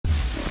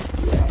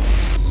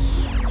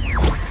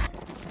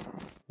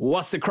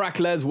What's the crack,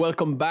 lads?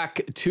 Welcome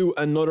back to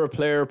another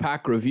player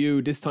pack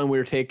review. This time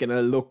we're taking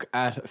a look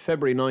at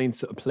February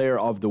 9th's player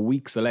of the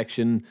week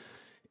selection.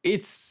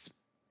 It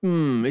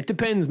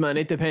depends, man.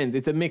 It depends.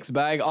 It's a mixed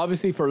bag.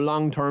 Obviously, for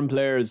long-term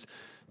players,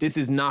 this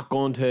is not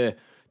going to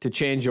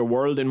change your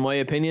world, in my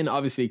opinion.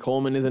 Obviously,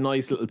 COMAN is a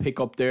nice little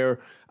pick up there.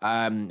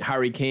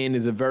 Harry Kane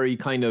is a very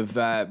kind of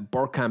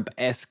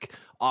Bergkamp-esque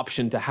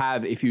option to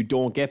have if you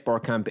don't get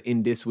Bergkamp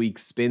in this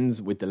week's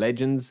spins with the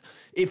legends.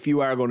 If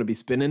you are going to be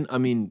spinning,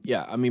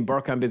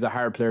 Bergkamp is a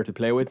hard player to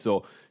play with,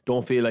 so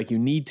don't feel like you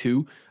need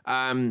to.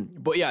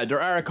 But yeah, there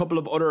are a couple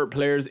of other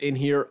players in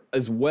here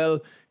as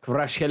well.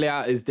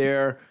 Kvaratskhelia is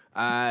there.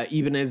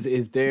 Ibanez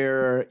is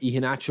there.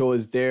 Iheanacho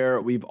is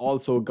there. We've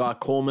also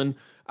got Coman,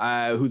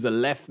 who's a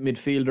left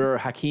midfielder.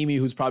 Hakimi,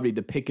 who's probably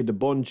the pick of the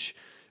bunch.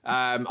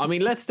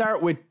 Let's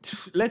start with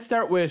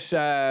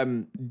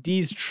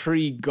these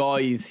three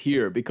guys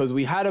here, because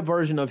we had a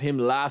version of him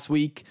last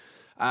week.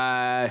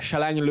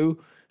 Calhanoglu.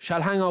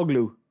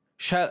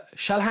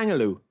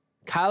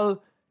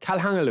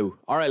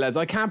 All right, lads,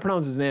 I can't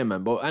pronounce his name,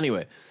 man, but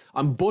anyway,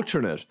 I'm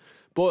butchering it.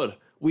 But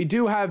we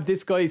do have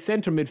this guy,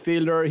 centre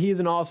midfielder. He's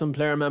an awesome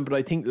player, man, but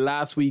I think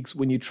last week's,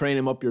 when you train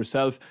him up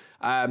yourself,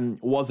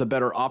 was a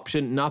better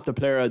option. Not the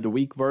player of the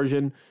week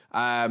version.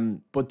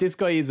 But this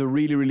guy is a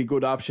really, really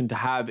good option to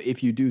have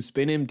if you do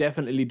spin him.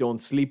 Definitely don't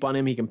sleep on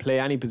him. He can play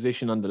any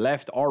position on the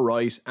left or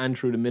right and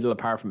through the middle,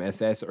 apart from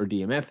SS or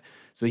DMF.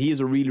 So he is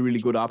a really, really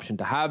good option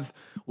to have.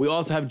 We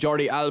also have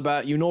Jordi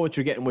Alba. You know what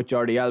you're getting with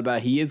Jordi Alba.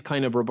 He is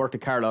kind of Roberto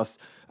Carlos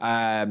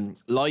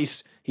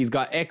light. He's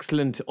got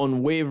excellent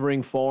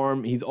unwavering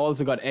form. He's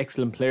also got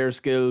excellent player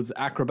skills.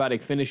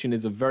 Acrobatic finishing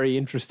is a very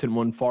interesting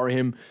one for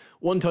him.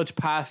 One-touch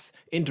pass,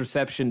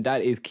 interception,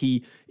 that is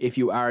key if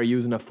you are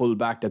using a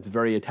full-back that's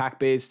very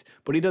attack-based.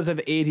 But he does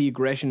have 80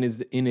 aggression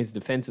in his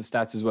defensive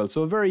stats as well.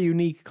 So a very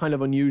unique, kind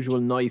of unusual,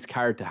 nice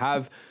card to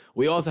have.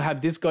 We also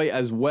have this guy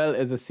as well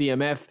as a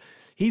CMF.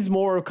 He's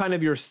more kind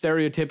of your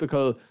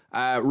stereotypical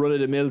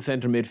run-of-the-mill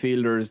centre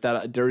midfielders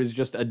that there is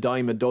just a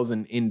dime a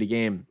dozen in the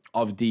game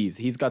of these.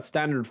 He's got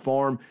standard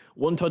form.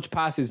 One-touch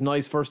pass is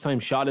nice. First-time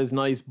shot is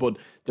nice. But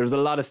there's a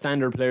lot of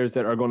standard players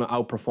that are going to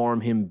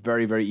outperform him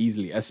very, very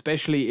easily.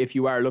 Especially if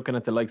you are looking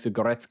at the likes of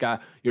Goretzka,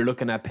 you're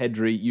looking at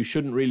Pedri. You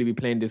shouldn't really be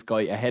playing this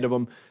guy ahead of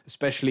him,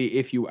 especially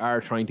if you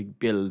are trying to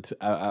build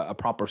a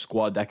proper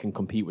squad that can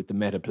compete with the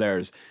meta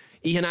players.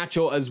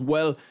 Iheanacho as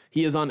well.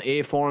 He is on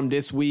A form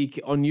this week.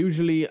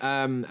 Unusually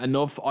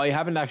enough, I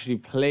haven't actually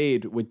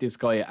played with this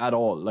guy at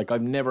all. Like,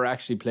 I've never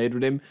actually played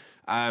with him.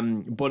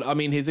 But I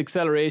mean, his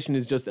acceleration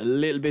is just a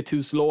little bit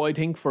too slow, I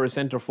think, for a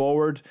centre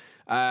forward.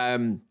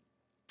 And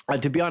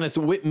to be honest,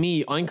 with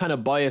me, I'm kind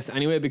of biased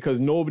anyway, because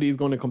nobody's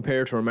going to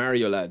compare to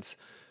Romario, lads.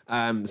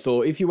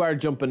 So if you are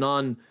jumping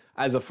on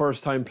as a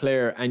first-time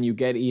player and you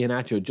get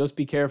Iheanacho, just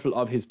be careful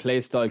of his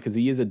play style, because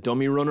he is a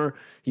dummy runner.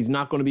 He's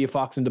not going to be a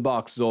fox in the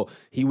box, so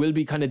he will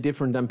be kind of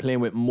different than playing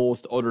with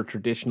most other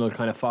traditional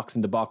kind of fox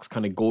in the box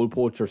kind of goal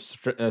poacher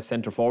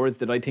centre forwards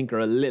that I think are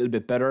a little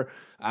bit better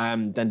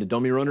than the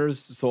dummy runners.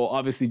 So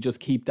obviously just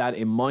keep that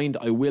in mind.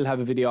 I will have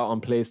a video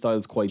on play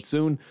styles quite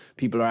soon.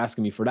 People are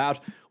asking me for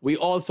that. We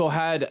also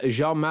had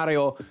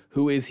Jean-Mario,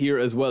 who is here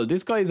as well.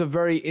 This guy is a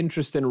very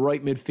interesting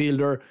right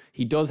midfielder.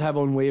 He does have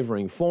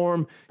unwavering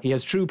form. He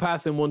has true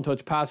pass and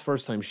one-touch pass,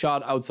 first-time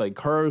shot, outside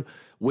curl,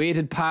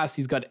 weighted pass.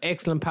 He's got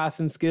excellent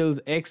passing skills,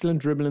 excellent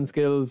dribbling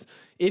skills.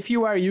 If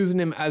you are using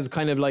him as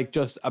kind of like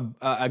just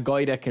a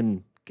guy that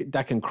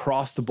can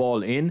cross the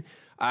ball in,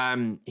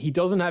 he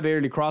doesn't have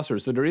early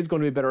crossers, so there is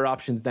going to be better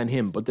options than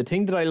him. But the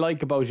thing that I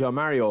like about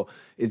Jean-Mario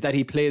is that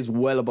he plays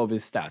well above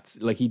his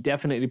stats. Like, he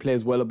definitely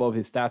plays well above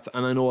his stats,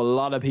 and I know a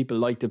lot of people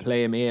like to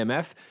play him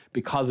AMF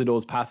because of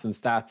those passing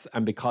stats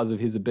and because of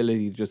his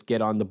ability to just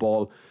get on the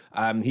ball.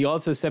 He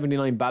also has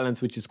 79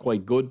 balance, which is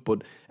quite good,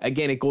 but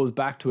again, it goes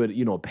back to it,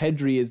 you know,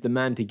 Pedri is the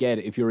man to get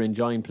if you're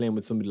enjoying playing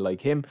with somebody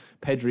like him.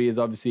 Pedri is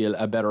obviously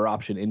a better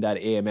option in that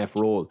AMF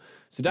role.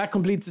 So that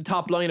completes the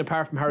top line,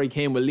 apart from Harry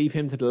Kane. We'll leave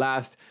him to the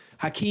last.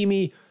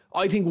 Hakimi,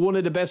 I think one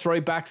of the best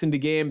right backs in the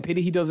game.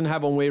 Pity he doesn't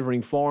have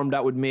unwavering form.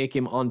 That would make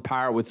him on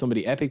par with some of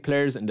the epic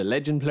players and the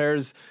legend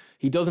players.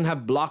 He doesn't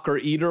have blocker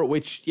either,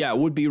 which, yeah,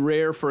 would be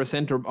rare for a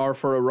centre or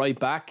for a right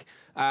back.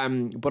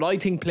 But I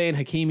think playing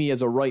Hakimi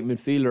as a right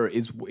midfielder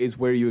is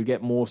where you'll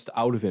get most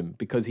out of him,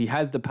 because he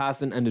has the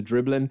passing and the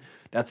dribbling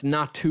that's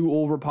not too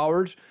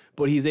overpowered,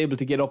 but he's able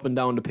to get up and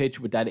down the pitch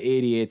with that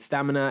 88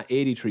 stamina,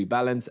 83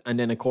 balance, and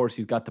then of course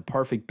he's got the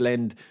perfect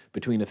blend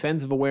between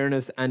offensive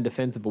awareness and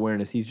defensive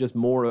awareness. He's just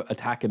more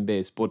attacking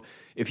based. But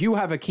if you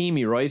have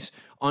Hakimi, right,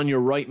 on your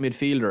right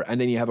midfielder, and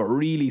then you have a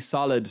really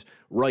solid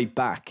right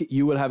back,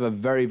 you will have a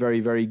very, very,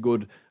 very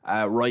good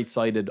right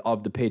sided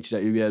of the pitch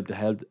that you'll be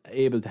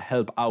able to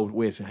help out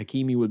with.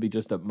 Hakimi will be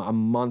just a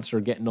monster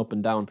getting up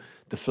and down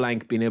the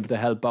flank, being able to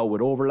help out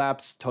with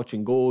overlaps, touch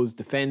and goes.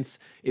 Defense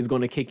is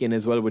going to kick in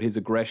as well with his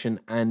aggression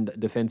and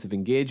defensive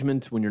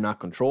engagement when you're not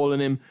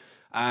controlling him.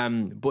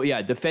 But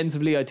yeah,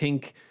 defensively, I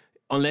think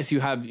unless you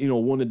have, you know,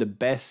 one of the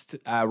best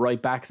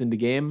right backs in the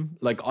game.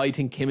 Like, I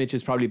think Kimmich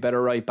is probably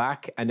better right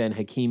back, and then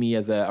Hakimi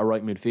as a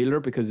right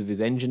midfielder because of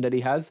his engine that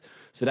he has.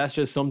 So that's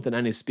just something,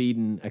 and his speed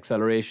and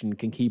acceleration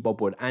can keep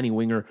up with any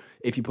winger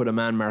if you put a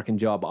man-marking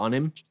job on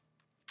him.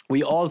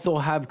 We also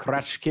have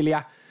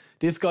Kvaratskhelia.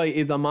 This guy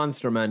is a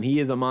monster, man. He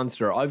is a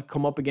monster. I've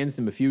come up against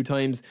him a few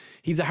times.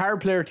 He's a hard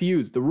player to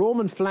use. The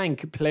Roman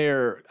flank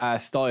player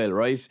style,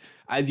 right,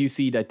 as you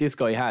see that this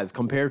guy has,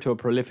 compared to a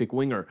prolific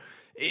winger,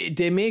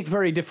 they make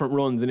very different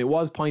runs. And it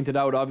was pointed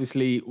out,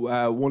 obviously,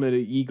 one of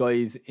the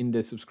guys in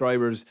the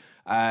subscribers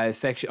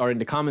section, or in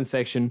the comment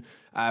section,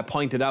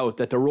 pointed out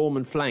that the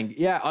Roman flank,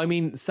 yeah, I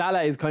mean,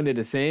 Salah is kind of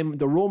the same.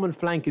 The Roman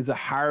flank is a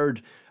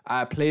hard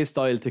play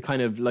style to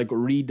kind of like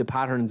read the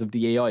patterns of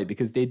the AI,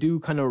 because they do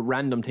kind of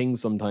random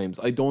things sometimes.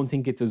 I don't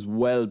think it's as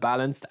well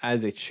balanced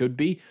as it should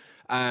be.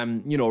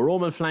 You know,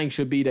 Roman flank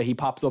should be that he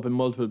pops up in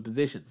multiple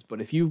positions. But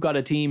if you've got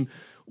a team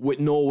with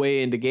no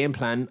way in the game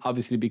plan,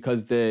 obviously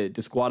because the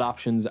squad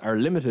options are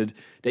limited,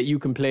 that you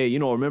can play, you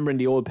know, remember in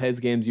the old PES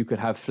games, you could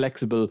have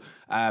flexible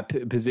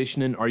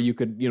positioning, or you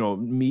could, you know,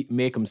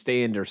 make them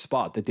stay in their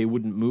spot, that they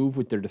wouldn't move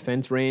with their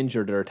defense range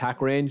or their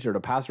attack range or the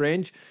pass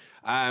range.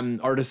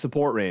 Or the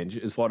support range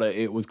is what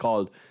it was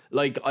called.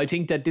 Like, I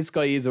think that this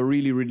guy is a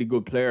really, really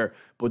good player,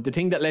 but the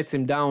thing that lets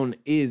him down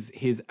is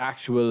his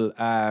actual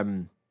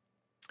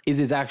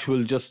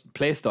just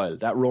play style,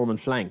 that Roman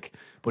flank.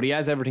 But he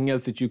has everything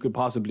else that you could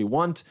possibly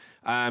want.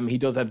 He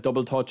does have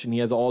double touch, and he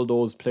has all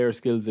those player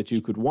skills that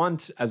you could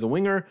want as a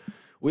winger.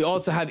 We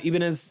also have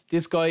Ibanez.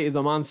 This guy is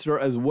a monster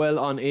as well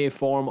on A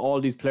form. All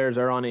these players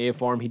are on A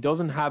form. He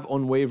doesn't have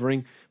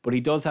unwavering, but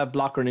he does have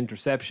blocker and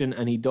interception,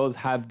 and he does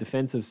have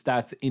defensive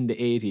stats in the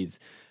 80s.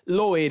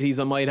 Low 80s,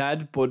 I might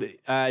add, but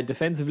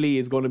defensively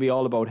is going to be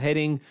all about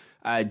heading,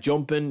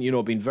 jumping, you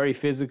know, being very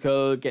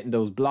physical, getting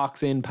those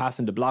blocks in,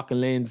 passing the blocking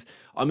lanes.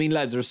 I mean,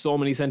 lads, there's so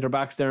many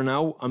centre-backs there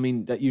now. I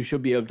mean, that you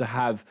should be able to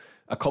have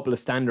a couple of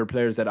standard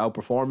players that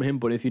outperform him,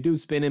 but if you do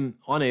spin him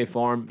on A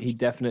form, he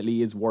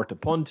definitely is worth a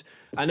punt.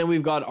 And then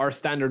we've got our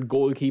standard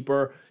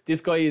goalkeeper.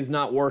 This guy is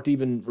not worth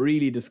even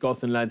really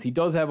discussing, lads. He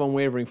does have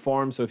unwavering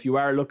form, so if you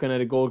are looking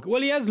at a goal,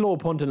 well, he has low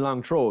punt and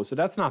long throw, so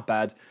that's not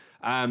bad.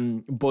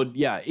 But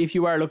yeah, if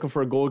you are looking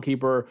for a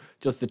goalkeeper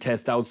just to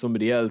test out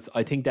somebody else,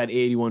 I think that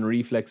 81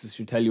 reflexes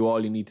should tell you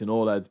all you need to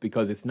know, lads,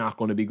 because it's not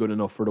going to be good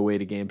enough for the way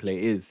the gameplay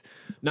is.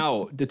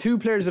 Now, the two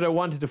players that I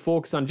wanted to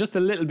focus on just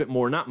a little bit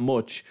more, not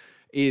much,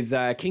 is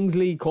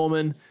Kingsley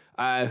Coman,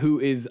 who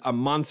is a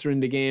monster in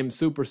the game,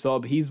 super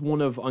sub. He's one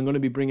of, I'm going to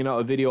be bringing out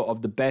a video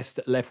of the best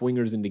left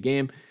wingers in the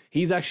game.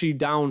 He's actually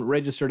down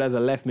registered as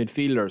a left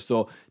midfielder,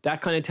 so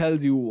that kind of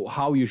tells you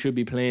how you should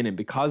be playing him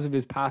because of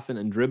his passing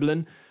and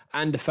dribbling,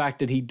 and the fact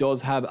that he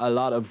does have a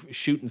lot of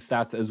shooting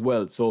stats as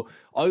well. So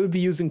I would be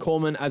using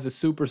Coman as a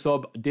super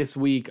sub this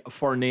week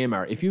for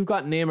Neymar. If you've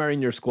got Neymar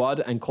in your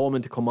squad and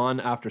Coman to come on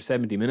after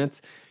 70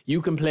 minutes,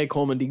 you can play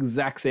Coman the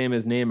exact same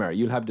as Neymar.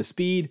 You'll have the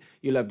speed,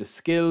 you'll have the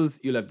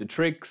skills, you'll have the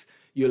tricks,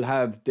 you'll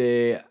have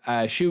the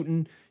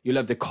shooting, you'll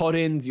have the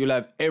cut-ins, you'll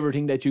have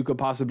everything that you could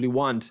possibly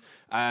want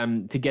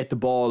to get the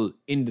ball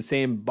in the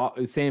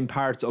same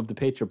parts of the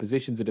pitch or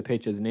positions of the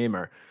pitch as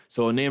Neymar.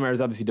 So Neymar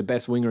is obviously the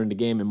best winger in the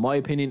game, in my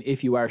opinion,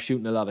 if you are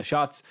shooting a lot of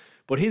shots.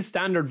 But his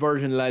standard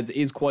version, lads,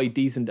 is quite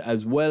decent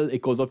as well.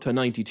 It goes up to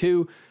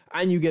 92,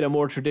 and you get a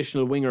more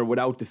traditional winger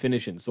without the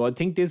finishing. So I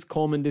think this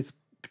Coman, this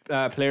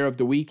player of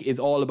the week, is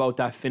all about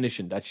that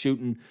finishing, that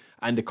shooting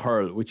and the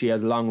curl, which he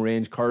has long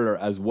range curler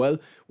as well,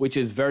 which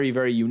is very,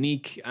 very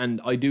unique, and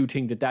I do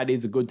think that that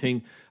is a good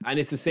thing. And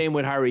it's the same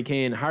with Harry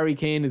Kane. Harry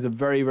Kane is a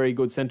very, very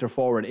good centre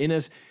forward in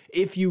it.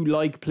 If you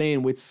like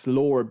playing with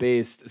slower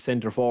based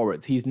centre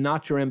forwards, he's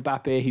not your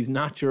Mbappe, he's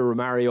not your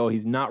Romario,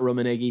 he's not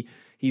Romaneggi.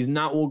 He's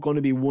not going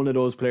to be one of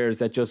those players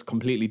that just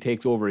completely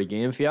takes over a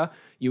game for you.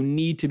 You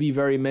need to be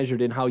very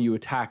measured in how you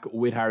attack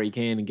with Harry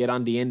Kane and get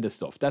on the end of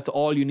stuff. That's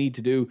all you need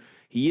to do.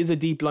 He is a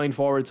deep line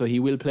forward, so he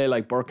will play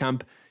like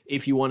Bergkamp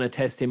if you want to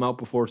test him out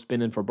before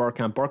spinning for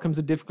Bergkamp. Bergkamp's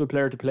a difficult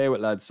player to play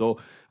with, lads, so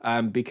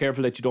be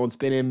careful that you don't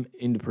spin him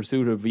in the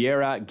pursuit of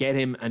Vieira, get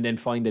him, and then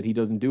find that he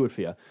doesn't do it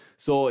for you.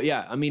 So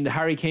yeah, I mean, the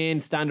Harry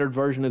Kane standard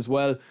version as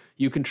well,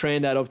 you can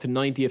train that up to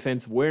 90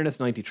 offensive awareness,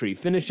 93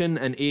 finishing,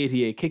 and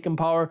 88 kicking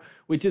power,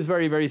 which is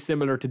very, very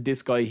similar to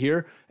this guy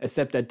here,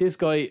 except that this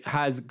guy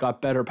has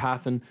got better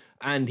passing,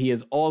 and he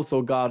has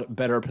also got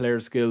better player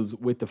skills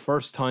with the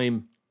first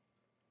time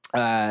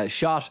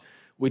shot,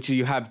 which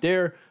you have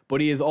there, but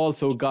he has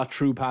also got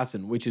true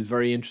passing, which is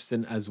very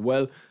interesting as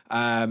well.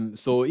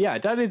 So yeah,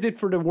 that is it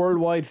for the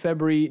worldwide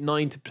February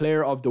 9th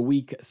Player of the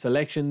Week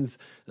selections.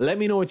 Let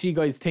me know what you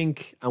guys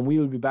think, and we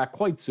will be back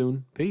quite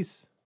soon. Peace.